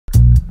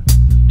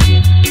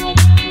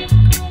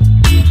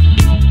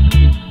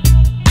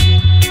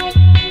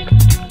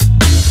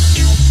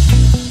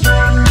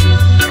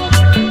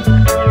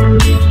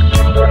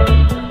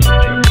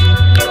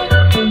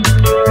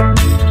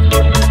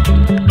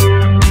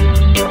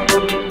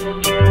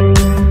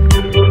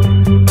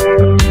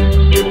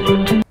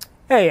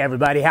Hey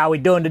everybody, how we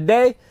doing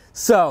today?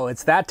 So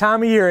it's that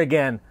time of year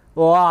again,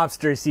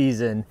 lobster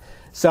season.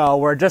 So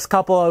we're just a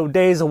couple of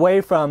days away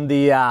from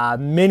the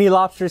mini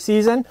lobster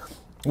season,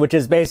 which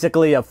is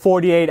basically a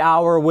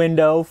 48-hour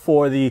window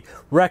for the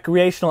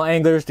recreational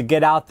anglers to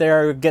get out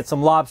there, get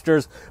some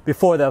lobsters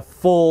before the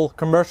full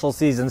commercial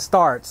season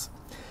starts.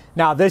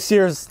 Now this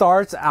year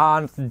starts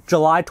on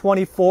July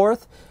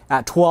 24th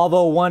at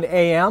 12:01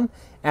 a.m.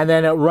 and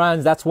then it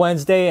runs, that's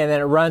Wednesday, and then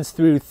it runs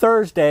through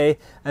Thursday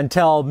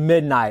until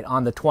midnight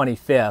on the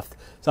 25th.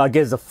 So it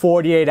gives a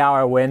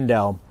 48-hour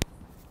window.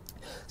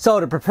 So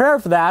to prepare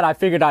for that, I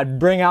figured I'd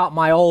bring out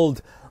my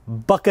old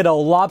bucket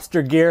of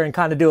lobster gear and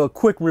kind of do a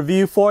quick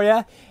review for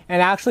you.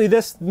 And actually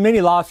this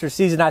mini lobster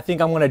season, I think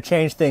I'm going to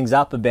change things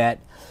up a bit.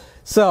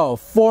 So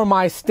for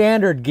my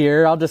standard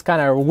gear, I'll just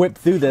kind of whip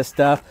through this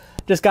stuff.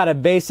 Just got a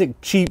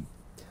basic cheap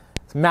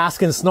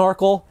mask and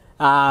snorkel.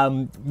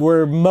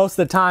 We're most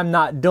of the time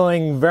not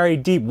doing very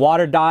deep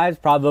water dives,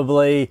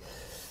 probably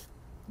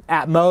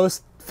at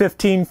most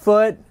 15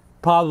 foot,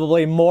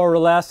 probably more or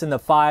less in the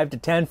 5 to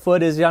 10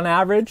 foot is on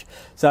average.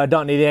 So I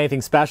don't need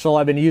anything special.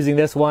 I've been using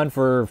this one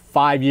for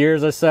 5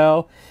 years or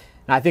so.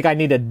 And I think I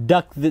need to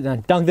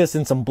dunk this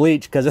in some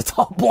bleach because it's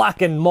all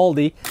black and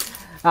moldy.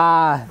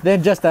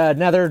 Then just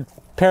another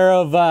pair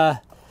of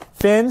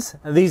fins.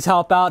 These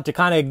help out to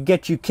kind of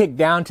get you kicked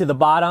down to the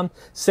bottom,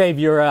 save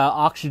your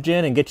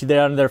oxygen and get you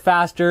there under there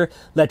faster,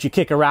 let you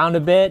kick around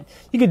a bit.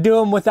 You could do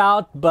them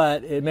without,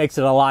 but it makes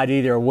it a lot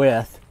easier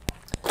with.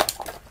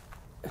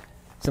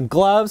 Some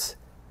gloves,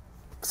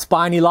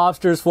 spiny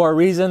lobsters for a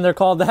reason, they're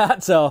called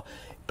that, so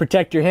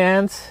protect your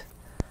hands.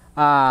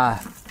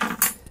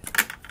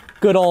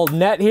 Good old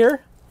net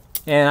here,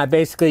 and I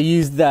basically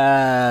use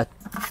the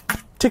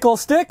tickle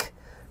stick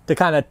to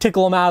kind of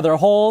tickle them out of their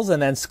holes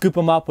and then scoop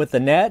them up with the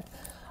net.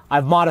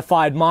 I've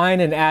modified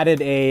mine and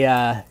added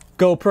a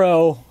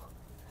GoPro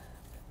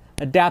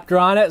adapter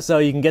on it so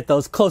you can get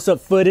those close-up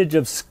footage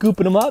of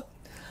scooping them up.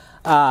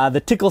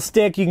 The tickle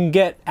stick, you can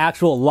get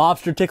actual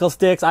lobster tickle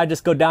sticks. I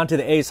just go down to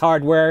the Ace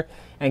Hardware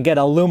and get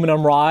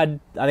aluminum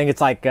rod. I think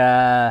it's like,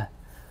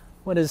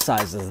 what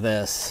size is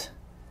this?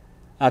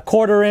 A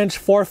 1/4 inch,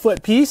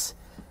 4-foot piece.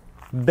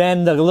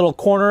 Bend the little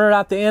corner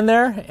at the end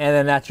there, and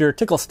then that's your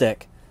tickle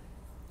stick.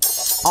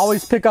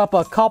 Always pick up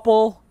a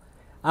couple.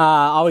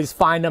 Always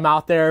find them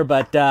out there,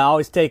 but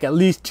always take at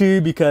least 2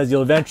 because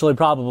you'll eventually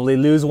probably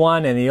lose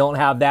one, and you don't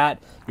have that,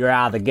 you're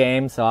out of the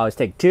game. So I always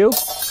take 2.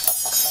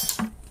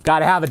 Got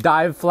to have a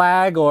dive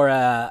flag or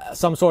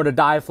some sort of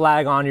dive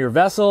flag on your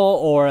vessel,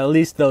 or at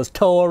least those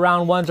tow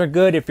around ones are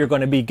good if you're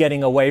going to be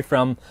getting away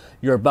from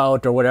your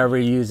boat or whatever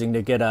you're using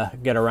to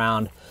get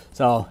around.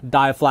 So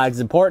dive flag's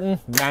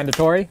important,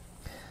 mandatory.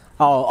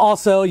 Oh,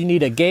 also, you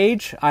need a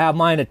gauge. I have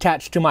mine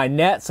attached to my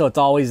net, so it's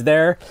always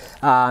there.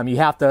 You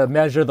have to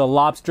measure the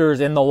lobsters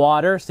in the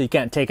water, so you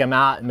can't take them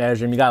out and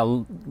measure them. You got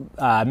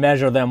to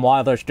measure them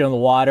while they're still in the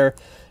water.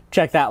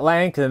 Check that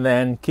length, and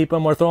then keep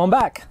them or throw them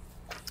back.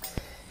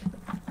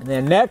 And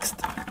then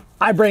next,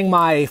 I bring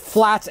my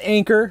flats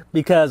anchor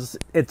because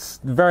it's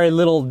very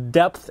little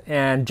depth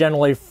and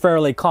generally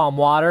fairly calm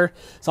water.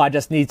 So I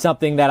just need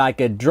something that I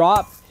could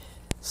drop.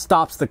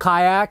 Stops the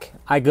kayak,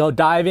 I go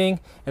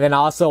diving, and then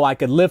also I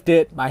could lift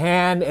it by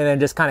hand and then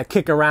just kind of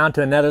kick around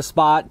to another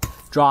spot,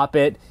 drop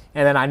it,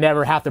 and then I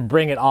never have to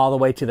bring it all the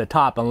way to the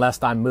top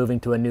unless I'm moving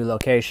to a new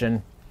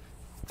location.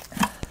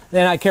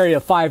 Then I carry a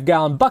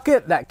 5-gallon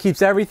bucket that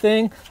keeps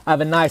everything. I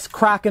have a nice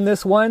crack in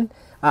this one,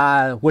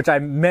 which I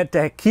meant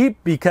to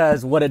keep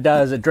because what it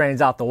does, it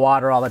drains out the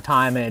water all the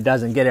time and it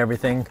doesn't get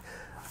everything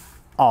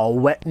all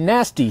wet and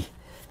nasty.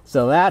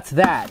 So that's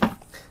that.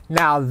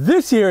 Now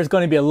this year is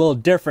going to be a little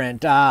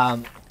different.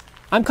 I'm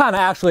kind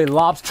of actually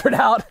lobstered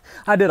out.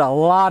 I did a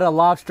lot of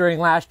lobstering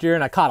last year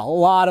and I caught a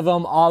lot of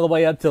them all the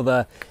way up till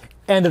the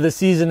end of the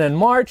season in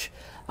March.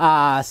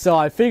 So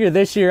I figured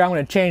this year I'm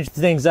going to change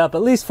things up,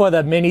 at least for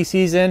the mini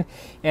season,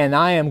 and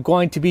I am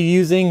going to be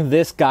using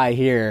this guy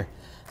here.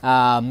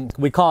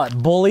 We call it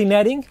bully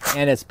netting,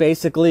 and it's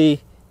basically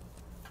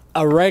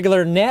a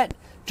regular net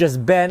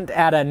just bent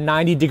at a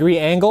 90-degree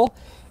angle.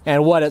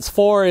 And what it's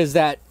for is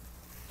that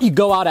you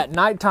go out at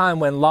nighttime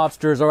when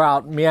lobsters are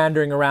out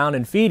meandering around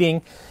and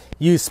feeding,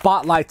 use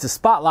spotlights to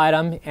spotlight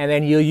them, and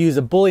then you'll use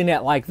a bully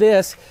net like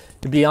this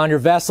to be on your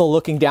vessel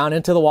looking down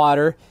into the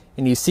water,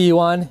 and you see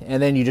one,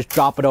 and then you just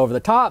drop it over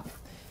the top.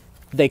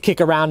 They kick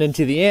around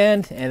into the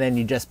end, and then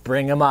you just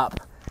bring them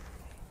up.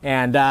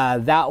 And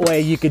that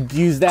way you could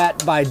use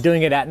that by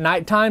doing it at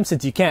nighttime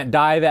since you can't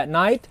dive at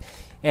night.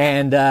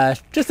 And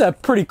just a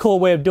pretty cool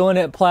way of doing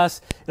it.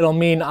 Plus, it'll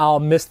mean I'll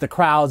miss the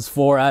crowds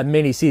for a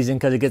mini season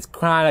because it gets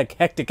kind of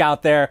hectic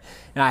out there.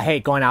 And I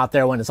hate going out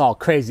there when it's all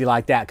crazy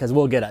like that because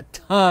we'll get a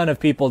ton of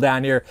people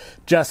down here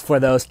just for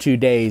those 2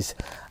 days.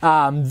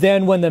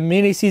 Then when the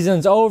mini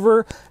season's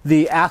over,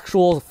 the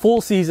actual full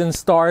season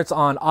starts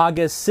on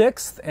August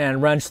 6th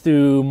and runs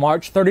through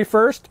March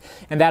 31st.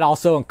 And that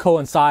also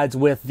coincides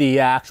with the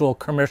actual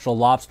commercial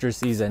lobster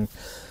season.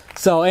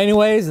 So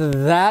anyways,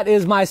 that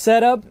is my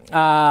setup.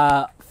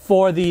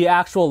 For the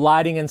actual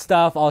lighting and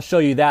stuff, I'll show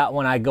you that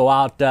when I go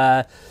out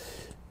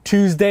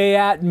Tuesday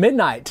at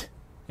midnight,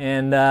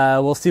 and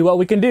we'll see what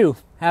we can do.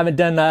 Haven't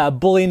done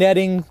bully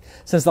netting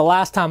since the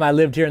last time I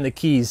lived here in the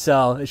Keys,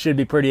 so it should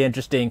be pretty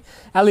interesting.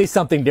 At least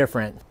something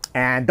different.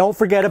 And don't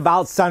forget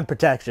about sun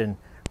protection.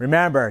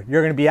 Remember,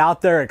 you're going to be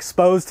out there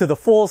exposed to the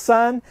full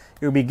sun.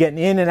 You'll be getting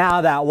in and out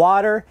of that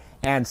water,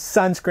 and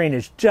sunscreen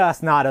is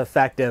just not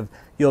effective.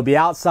 You'll be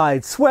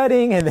outside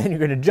sweating, and then you're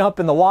going to jump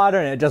in the water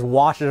and it just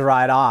washes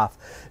right off.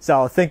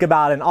 So think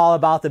about an All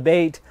About the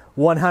Bait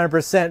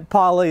 100%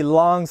 poly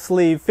long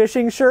sleeve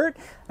fishing shirt.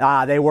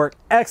 They work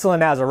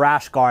excellent as a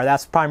rash guard.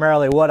 That's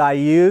primarily what I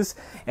use,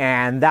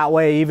 and that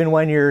way even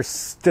when you're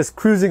just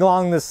cruising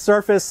along the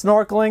surface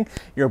snorkeling,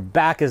 your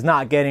back is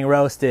not getting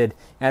roasted,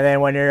 and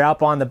then when you're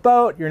up on the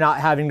boat, you're not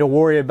having to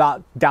worry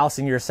about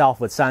dousing yourself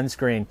with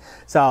sunscreen.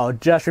 So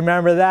just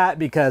remember that,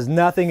 because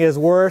nothing is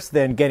worse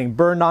than getting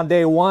burned on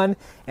day one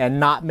and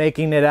not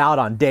making it out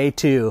on day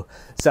two.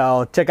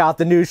 So check out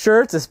the new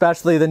shirts,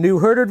 especially the new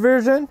hooded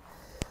version.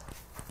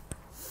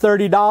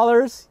 $30,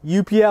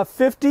 UPF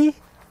 50,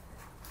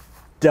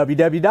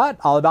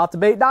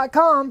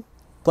 www.allaboutthebait.com,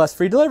 plus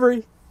free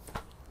delivery.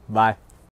 Bye.